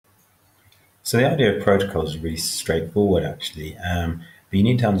So the idea of protocols is really straightforward, actually. But you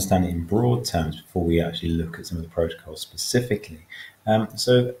need to understand it in broad terms before we actually look at some of the protocols specifically.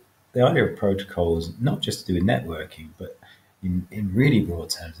 So the idea of protocols, not just to do with networking, but in really broad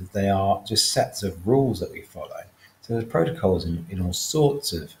terms, is they are just sets of rules that we follow. So there's protocols in all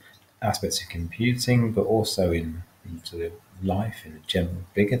sorts of aspects of computing, but also in sort of life in a general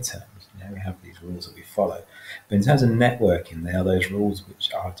bigger terms. We have these rules that we follow. But in terms of networking, they are those rules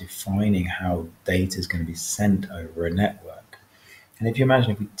which are defining how data is going to be sent over a network. And if you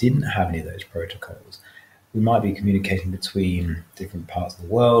imagine if we didn't have any of those protocols, we might be communicating between different parts of the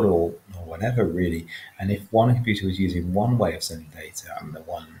world or whatever really. And if one computer was using one way of sending data and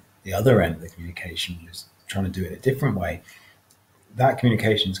the other end of the communication was trying to do it a different way, that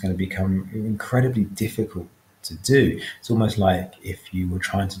communication is going to become incredibly difficult to do. It's almost like if you were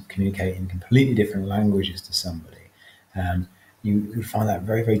trying to communicate in completely different languages to somebody. Um, you would find that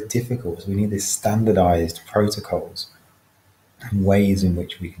very, very difficult. So we need these standardized protocols and ways in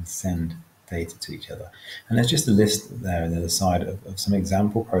which we can send data to each other. And there's just a list there on the other side of some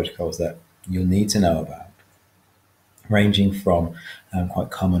example protocols that you'll need to know about, ranging from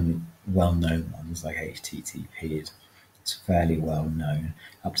quite common, well-known ones like HTTP. It's fairly well known,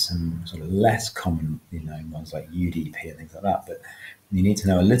 up to some sort of less commonly known ones like UDP and things like that. But you need to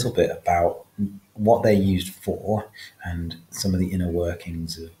know a little bit about what they're used for and some of the inner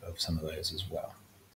workings of some of those as well.